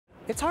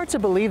It's hard to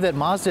believe that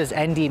Mazda's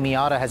ND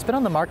Miata has been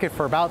on the market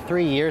for about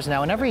 3 years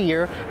now, and every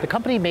year the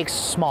company makes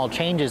small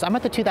changes. I'm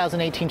at the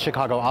 2018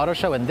 Chicago Auto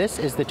Show, and this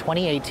is the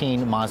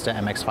 2018 Mazda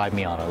MX-5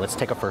 Miata. Let's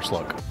take a first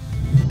look.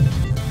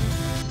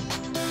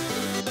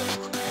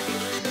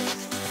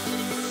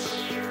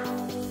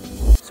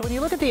 So when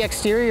you look at the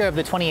exterior of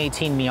the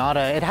 2018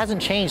 Miata, it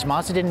hasn't changed.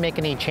 Mazda didn't make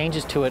any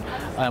changes to it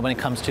when it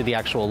comes to the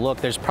actual look.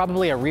 There's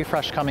probably a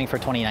refresh coming for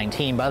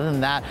 2019, but other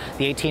than that,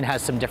 the 18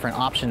 has some different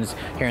options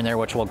here and there,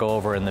 which we'll go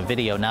over in the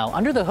video. Now,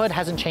 under the hood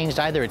hasn't changed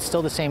either. It's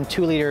still the same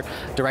 2-liter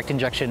direct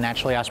injection,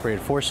 naturally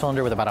aspirated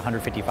 4-cylinder with about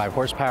 155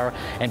 horsepower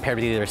and paired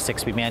with either a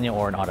 6-speed manual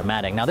or an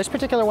automatic. Now, this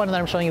particular one that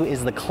I'm showing you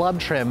is the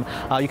club trim.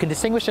 You can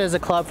distinguish it as a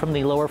club from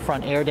the lower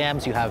front air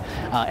dams. You have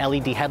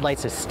LED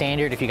headlights as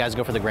standard. If you guys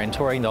go for the Grand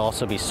Touring, they'll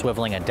also be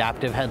swiveling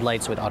adaptive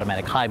headlights with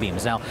automatic high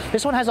beams. Now,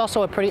 this one has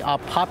also a pretty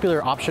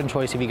popular option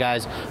choice if you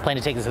guys plan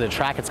to take this to the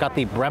track. It's got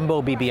the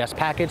Brembo BBS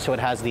package, so it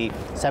has the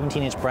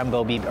 17-inch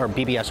Brembo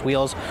BBS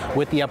wheels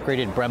with the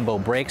upgraded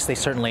Brembo brakes. They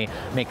certainly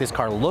make this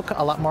car look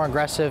a lot more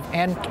aggressive.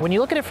 And when you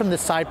look at it from the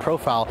side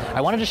profile,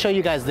 I wanted to show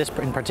you guys this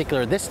in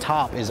particular. This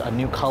top is a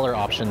new color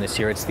option this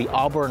year. It's the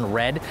Auburn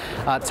red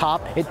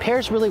top. It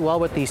pairs really well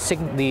with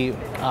the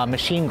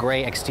machine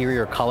gray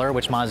exterior color,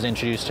 which Mazda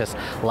introduced just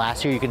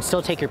last year. You can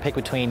still take your pick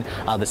between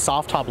the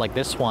soft top like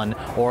this one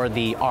or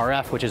the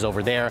RF, which is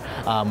over there,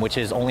 which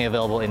is only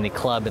available in the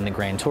Club and the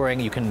Grand Touring.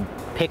 You can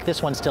pick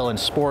this one still in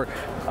Sport,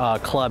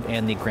 Club,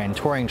 and the Grand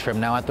Touring trim.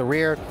 Now at the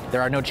rear,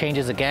 there are no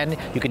changes again.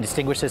 You can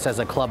distinguish this as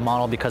a Club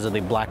model because of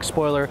the black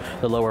spoiler,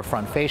 the lower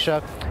front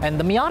fascia. And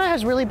the Miata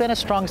has really been a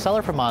strong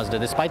seller for Mazda.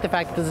 Despite the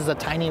fact that this is a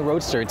tiny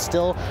roadster, it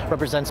still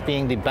represents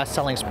being the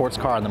best-selling sports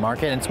car on the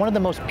market. And it's one of the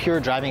most pure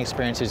driving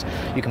experiences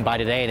you can buy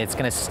today, and it's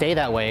going to stay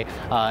that way.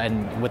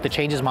 And with the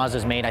changes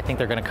Mazda's made, I think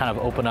they're going to kind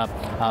of open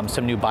up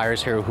some new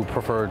buyers here who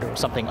preferred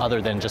something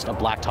other than just a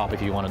black top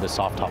if you wanted the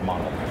soft top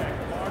model.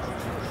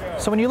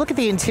 So when you look at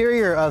the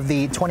interior of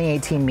the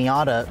 2018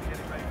 Miata,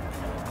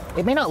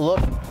 it may not look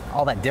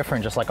all that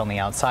different just like on the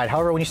outside.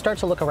 However, when you start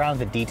to look around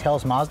the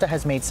details, Mazda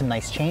has made some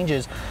nice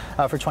changes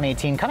for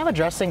 2018, kind of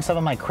addressing some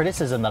of my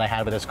criticism that I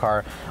had with this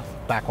car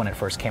back when it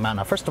first came out.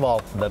 Now, first of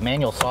all, the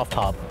manual soft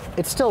top,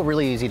 it's still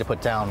really easy to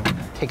put down.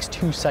 It takes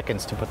 2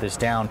 seconds to put this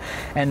down.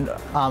 And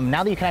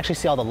now that you can actually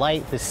see all the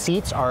light, the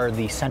seats are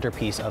the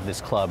centerpiece of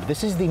this Club.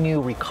 This is the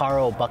new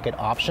Recaro bucket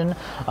option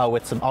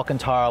with some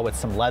Alcantara, with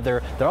some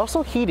leather. They're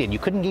also heated. You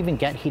couldn't even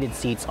get heated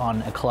seats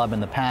on a Club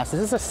in the past.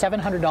 This is a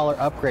 $700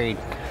 upgrade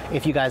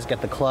if you guys get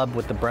the Club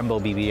with the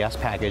Brembo BBS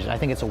package. I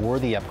think it's a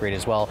worthy upgrade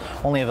as well,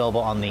 only available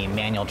on the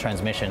manual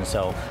transmission,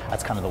 so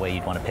that's kind of the way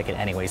you'd want to pick it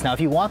anyways. Now, if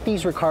you want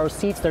these Recaro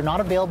seats, they're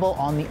not available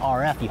on the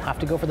RF. You have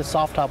to go for the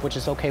soft top, which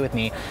is okay with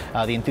me.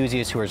 The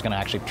enthusiast who is going to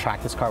actually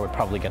track this car would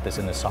probably get this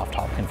in the soft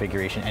top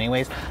configuration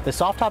anyways. The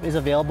soft top is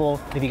available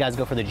if you guys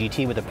go for the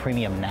GT with a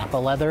premium Napa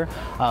leather,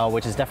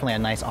 which is definitely a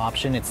nice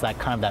option. It's that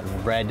kind of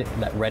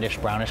that reddish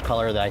brownish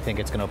color that I think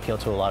it's going to appeal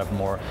to a lot of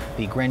more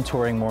the Grand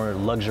Touring, more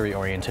luxury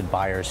oriented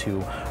buyers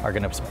who are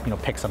going to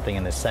pick something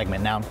in this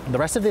segment. Now, the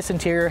rest of this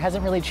interior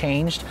hasn't really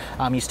changed.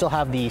 You still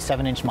have the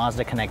 7-inch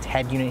Mazda Connect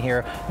head unit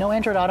here. No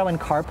Android Auto and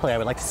CarPlay. I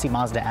would like to see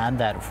Mazda add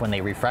that when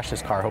they refresh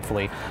this car,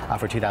 hopefully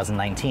for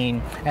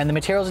 2019. And the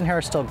materials in here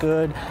are still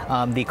good.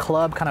 The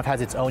Club kind of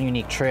has its own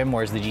unique trim,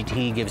 whereas the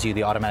GT gives you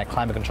the automatic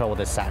climate control with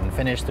a satin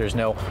finish. There's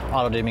no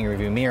auto dimming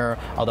rearview mirror,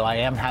 although I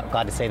am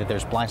glad to say that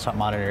there's blind spot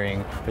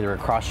monitoring with a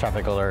cross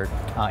traffic alert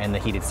in the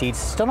heated seats.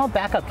 Still no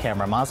backup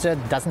camera. Mazda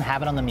doesn't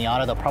have it on the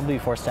Miata. They'll probably be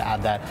forced to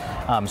add that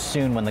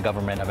soon when the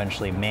government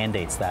eventually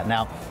mandates that.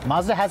 Now,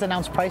 Mazda has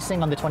announced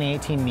pricing on the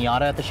 2018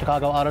 Miata at the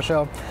Chicago Auto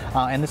Show,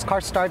 and this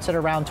car starts at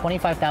around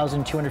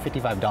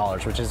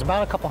 $25,255, which is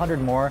about a couple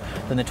hundred more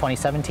than the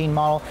 2017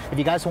 model. If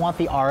you guys want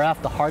the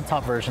RF, the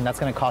hardtop version, that's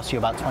going to cost you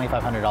about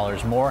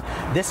 $2,500 more.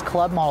 This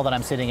Club model that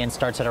I'm sitting in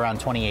starts at around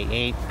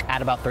 $28,800,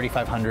 at about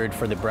 $3,500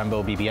 for the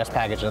Brembo BBS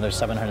package, another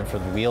 $700 for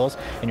the wheels,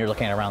 and you're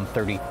looking at around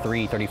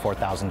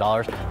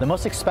 $34,000. The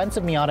most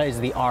expensive Miata is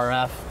the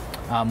RF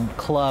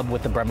Club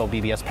with the Brembo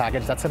BBS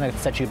package. That's going to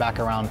set you back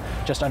around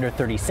just under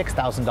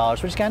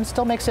 $36,000, which again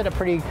still makes it a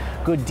pretty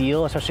good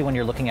deal, especially when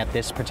you're looking at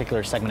this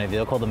particular segment of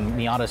vehicle. The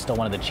Miata is still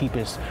one of the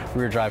cheapest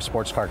rear drive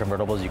sports car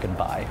convertibles you can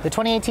buy. The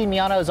 2018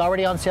 Miata is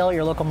already on sale at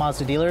your local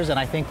Mazda dealers, and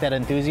I think that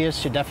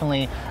enthusiasts should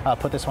definitely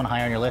put this one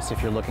high on your list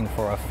if you're looking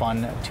for a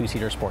fun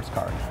 2-seater sports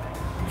car.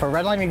 For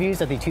Redline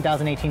Reviews at the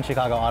 2018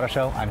 Chicago Auto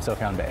Show, I'm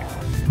Sofyan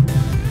Bey.